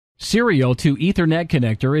Serial to Ethernet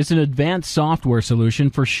Connector is an advanced software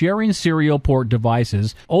solution for sharing serial port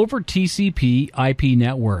devices over TCP/IP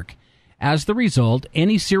network. As the result,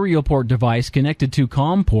 any serial port device connected to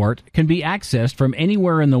COM port can be accessed from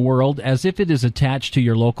anywhere in the world as if it is attached to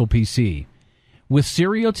your local PC. With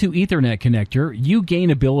Serial to Ethernet Connector, you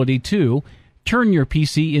gain ability to turn your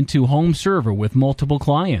PC into home server with multiple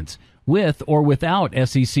clients, with or without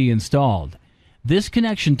SEC installed. This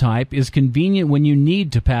connection type is convenient when you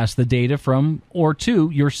need to pass the data from or to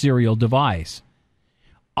your serial device.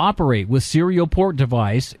 Operate with serial port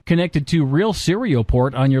device connected to real serial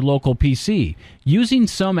port on your local PC using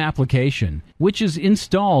some application, which is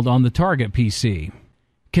installed on the target PC.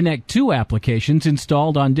 Connect two applications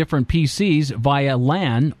installed on different PCs via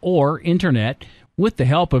LAN or Internet with the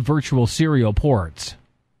help of virtual serial ports.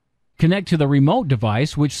 Connect to the remote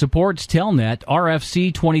device, which supports Telnet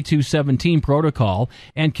RFC 2217 protocol,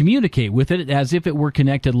 and communicate with it as if it were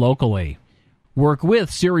connected locally. Work with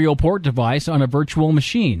serial port device on a virtual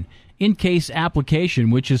machine, in case application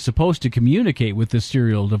which is supposed to communicate with the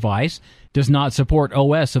serial device does not support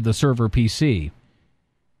OS of the server PC.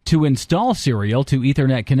 To install Serial to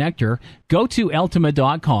Ethernet Connector, go to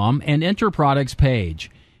Ultima.com and enter Products page.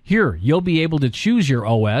 Here, you'll be able to choose your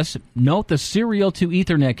OS. Note the Serial to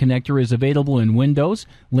Ethernet Connector is available in Windows,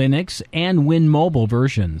 Linux, and Win Mobile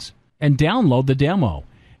versions. And download the demo.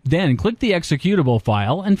 Then click the executable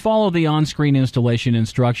file and follow the on-screen installation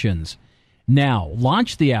instructions. Now,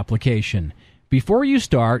 launch the application. Before you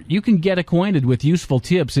start, you can get acquainted with useful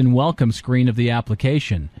tips in welcome screen of the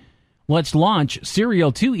application. Let's launch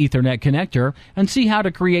Serial to Ethernet Connector and see how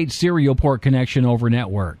to create serial port connection over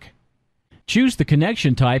network. Choose the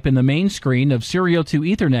connection type in the main screen of Serial to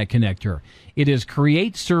Ethernet Connector. It is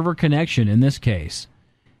Create Server Connection in this case.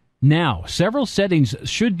 Now, several settings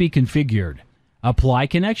should be configured. Apply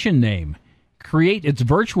connection name. Create its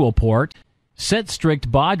virtual port. Set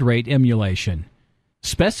strict baud rate emulation.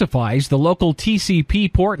 Specifies the local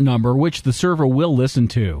TCP port number which the server will listen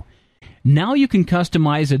to. Now you can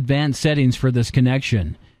customize advanced settings for this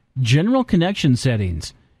connection. General connection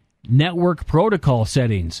settings. Network protocol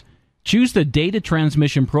settings. Choose the data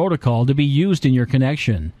transmission protocol to be used in your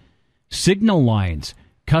connection. Signal lines.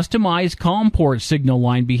 Customize COM port signal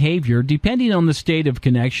line behavior depending on the state of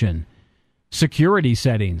connection. Security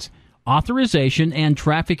settings. Authorization and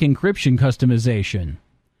traffic encryption customization.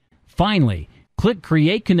 Finally, click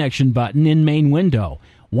Create Connection button in main window.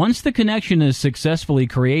 Once the connection is successfully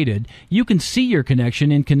created, you can see your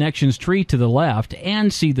connection in Connections tree to the left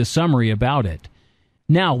and see the summary about it.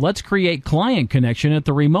 Now let's create client connection at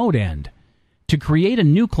the remote end. To create a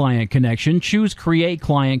new client connection, choose Create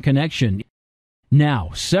Client Connection. Now,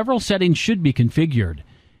 several settings should be configured.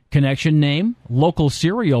 Connection name, local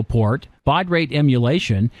serial port, baud rate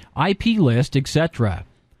emulation, IP list, etc.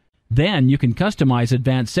 Then you can customize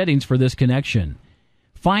advanced settings for this connection.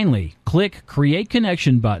 Finally, click Create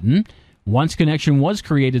Connection button. Once connection was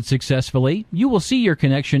created successfully, you will see your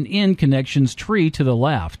connection in Connections tree to the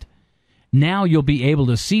left. Now you'll be able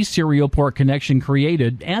to see serial port connection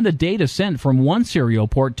created and the data sent from one serial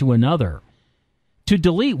port to another. To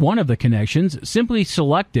delete one of the connections, simply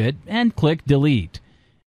select it and click Delete.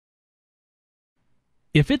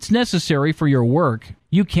 If it's necessary for your work,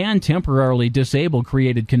 you can temporarily disable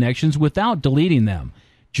created connections without deleting them.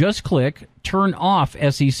 Just click Turn off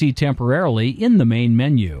SEC temporarily in the main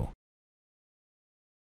menu.